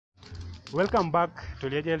Welcome back to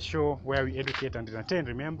the Agile Show, where we educate and entertain.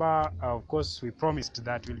 Remember, of course, we promised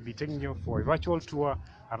that we'll be taking you for a virtual tour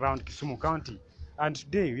around Kisumu County. And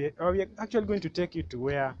today, we are actually going to take you to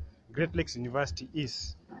where Great Lakes University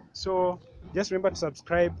is. So just remember to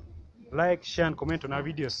subscribe, like, share, and comment on our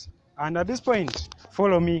videos. And at this point,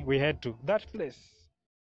 follow me, we head to that place.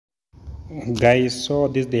 Guys, so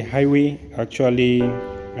this is the highway actually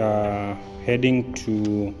heading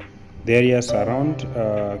to the areas around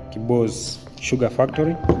Kibo's sugar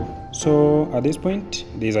factory. So at this point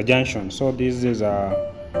there is a junction, so this is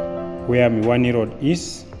where Miwani Road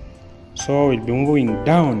is. So we'll be moving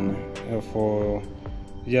down for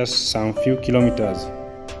just some few kilometers.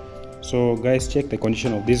 So guys, check the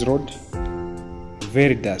condition of this road.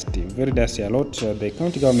 Very dusty a lot. The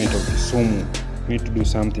county government of Kisumu need to do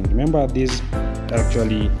something. Remember, this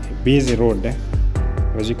actually busy road,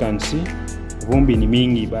 as you can see, vumbi ni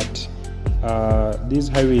mingi, but this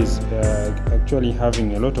highway is actually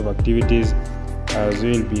having a lot of activities, as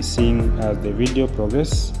we'll be seeing as the video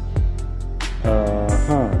progress.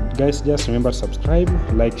 Guys, just remember to subscribe,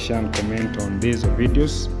 like, share, and comment on these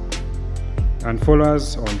videos, and follow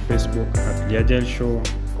us on Facebook at The Agile Show,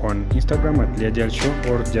 on Instagram at The Agile Show,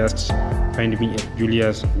 or just find me at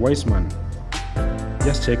Julius Weissman.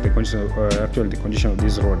 Just check the condition of, the condition of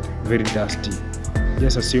this road. Very dusty.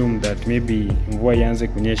 Just assume that maybe mvua ianze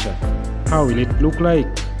kunyesha. How will it look like?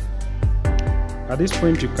 At this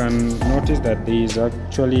point, you can notice that there is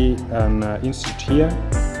actually an institute here,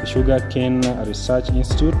 the Sugarcane Research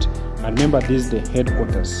Institute, and remember, this is the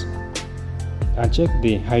headquarters. And check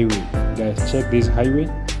the highway, guys. Check this highway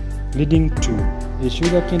leading to the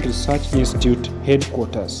Sugarcane Research Institute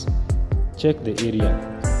headquarters. Check the area.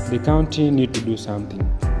 The county need to do something.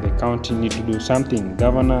 The county need to do something.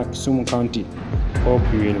 Governor Kisumu County, hope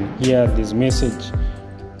you will hear this message.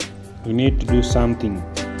 We need to do something.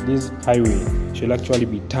 This highway should actually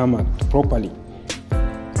be tarmacked properly.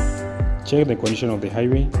 Check the condition of the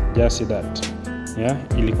highway. Just see that. Yeah,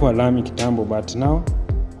 ilikuwa lami kitambo, but now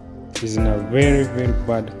is in a very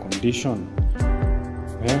bad condition.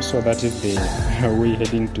 Yeah, so that is the way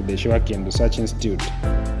heading to the Sugarcane Research Institute.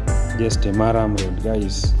 Just a Maram road,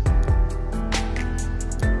 guys.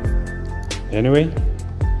 Anyway,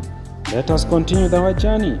 let us continue our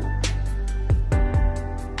journey.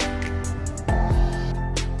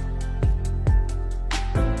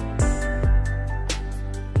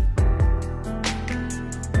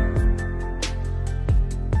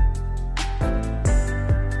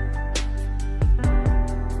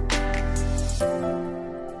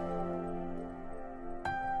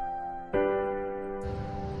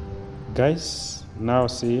 Guys, now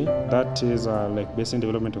see, that is Lake Basin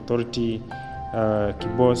Development Authority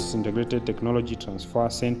Kibos Integrated Technology Transfer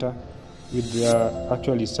Center, with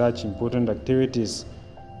actually such important activities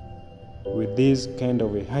with this kind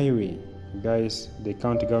of a highway. Guys, the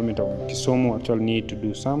county government of Kisumu actually need to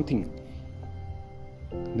do something.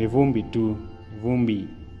 The Vumbi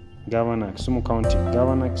Governor Kisumu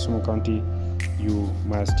County, you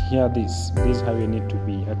must hear this. This highway need to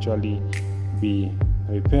be actually be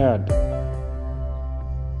repaired.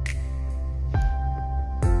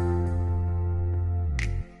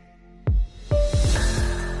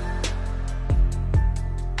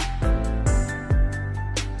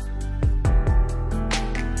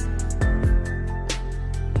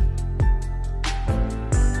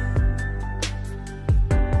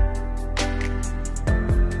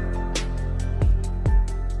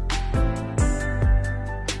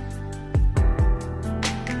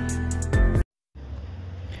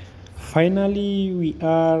 Finally, we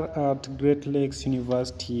are at Great Lakes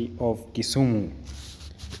University of Kisumu.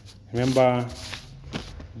 Remember,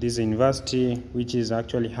 this university, which is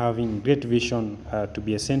actually having great vision to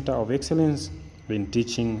be a center of excellence in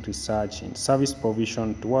teaching, research, and service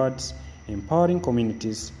provision towards empowering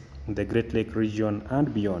communities in the Great Lake region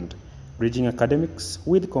and beyond, bridging academics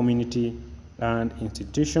with community and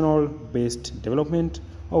institutional-based development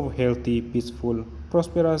of healthy, peaceful,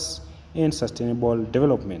 prosperous, and sustainable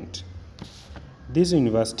development. This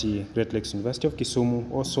university, Great Lakes University of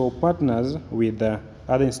Kisumu, also partners with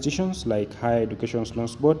other institutions like Higher Education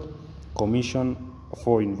Loans Board, Commission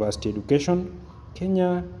for University Education,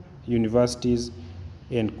 Kenya Universities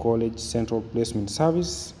and College Central Placement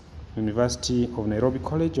Service, University of Nairobi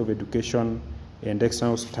College of Education and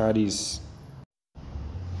External Studies.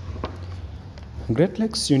 Great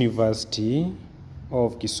Lakes University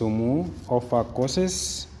of Kisumu offer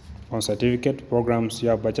courses on certificate programs. You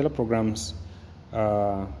have bachelor programs,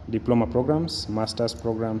 diploma programs, master's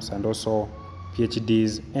programs, and also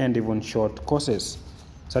PhDs and even short courses.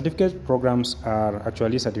 Certificate programs are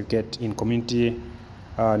actually certificate in community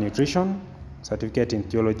nutrition, certificate in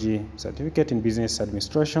theology, certificate in business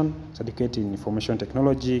administration, certificate in information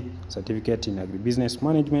technology, certificate in agribusiness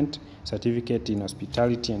management, certificate in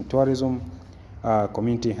hospitality and tourism,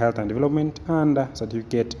 community health and development, and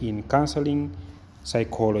certificate in counseling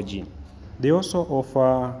psychology. They also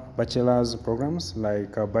offer bachelor's programs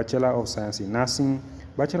like Bachelor of Science in Nursing,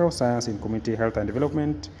 Bachelor of Science in Community Health and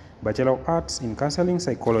Development, Bachelor of Arts in Counseling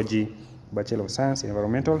Psychology, Bachelor of Science in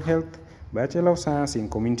Environmental Health, Bachelor of Science in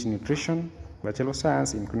Community Nutrition, Bachelor of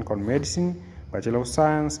Science in Clinical Medicine, Bachelor of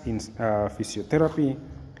Science in Physiotherapy,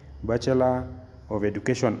 Bachelor of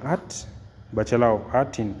Education Art, Bachelor of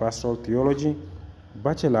Art in Pastoral Theology,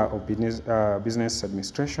 Bachelor of Business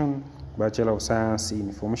Administration, Bachelor of Science in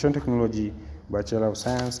Information Technology, Bachelor of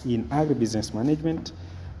Science in Agribusiness Management,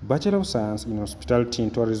 Bachelor of Science in Hospitality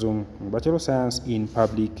and Tourism, and Bachelor of Science in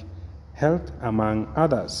Public Health, among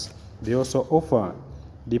others. They also offer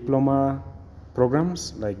diploma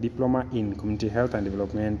programs like Diploma in Community Health and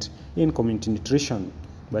Development, in Community Nutrition,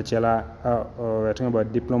 Bachelor, we're talking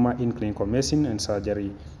about Diploma in Clinical Medicine and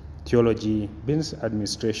Surgery, Theology, Business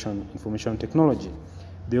Administration, Information Technology.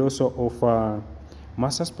 They also offer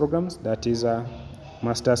master's programs, that is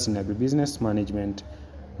Masters in Agribusiness Management,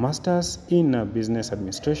 Masters in Business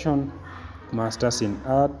Administration, Masters in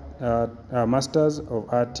Art, Masters of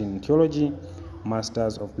Art in Theology,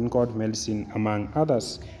 Masters of Clinical Medicine, among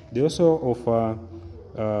others. They also offer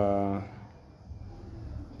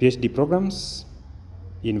PhD programs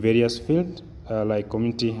in various fields like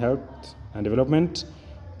Community Health and Development,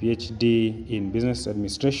 PhD in Business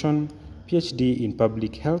Administration, PhD in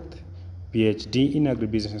Public Health, PhD in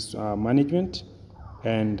Agribusiness Management,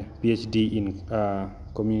 and PhD in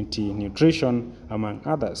Community Nutrition, among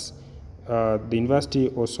others. The university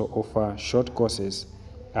also offers short courses,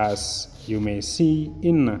 as you may see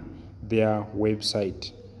in their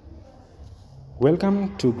website.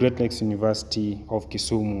 Welcome to Great Lakes University of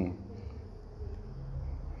Kisumu.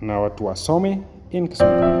 Na watu wasome in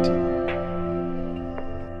Kisumu County.